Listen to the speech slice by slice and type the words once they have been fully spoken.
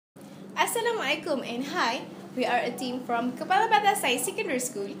Assalamualaikum and hi. We are a team from Kepala Batas Sains Secondary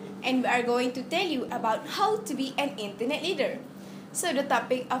School and we are going to tell you about how to be an internet leader. So the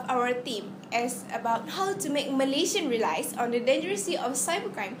topic of our theme is about how to make Malaysians realize on the dangerousness of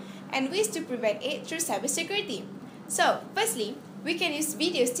cybercrime and ways to prevent it through cybersecurity. So, firstly, we can use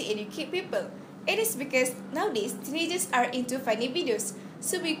videos to educate people. It is because nowadays teenagers are into funny videos,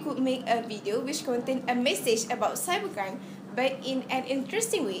 so we could make a video which contains a message about cybercrime but in an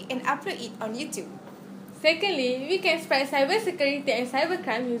interesting way and upload it on YouTube. Secondly, we can spread cybersecurity and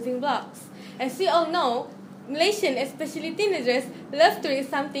cybercrime using blogs. As we all know, Malaysians, especially teenagers, love to read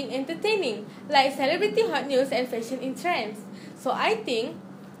something entertaining, like celebrity hot news and fashion in trends. So I think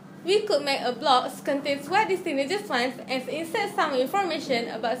we could make a blog that contains what these teenagers want and insert some information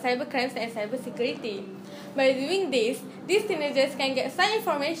about cybercrimes and cybersecurity. By doing this, these teenagers can get some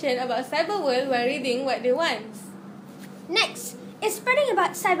information about cyber world while reading what they want. Next is spreading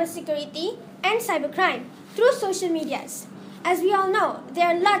about cybersecurity and cybercrime through social medias. As we all know, there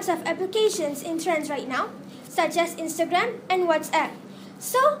are lots of applications in trends right now, such as Instagram and WhatsApp.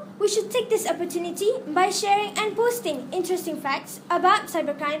 So, we should take this opportunity by sharing and posting interesting facts about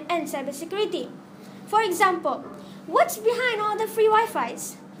cybercrime and cybersecurity. For example, what's behind all the free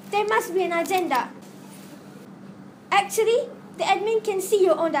Wi-Fis? There must be an agenda. Actually, the admin can see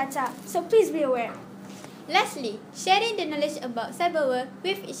your own data, so please be aware. Lastly, sharing the knowledge about cyber world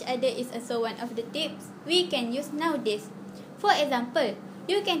with each other is also one of the tips we can use nowadays. For example,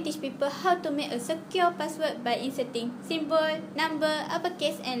 you can teach people how to make a secure password by inserting symbol, number,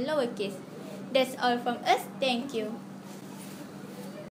 uppercase and lowercase. That's all from us. Thank you.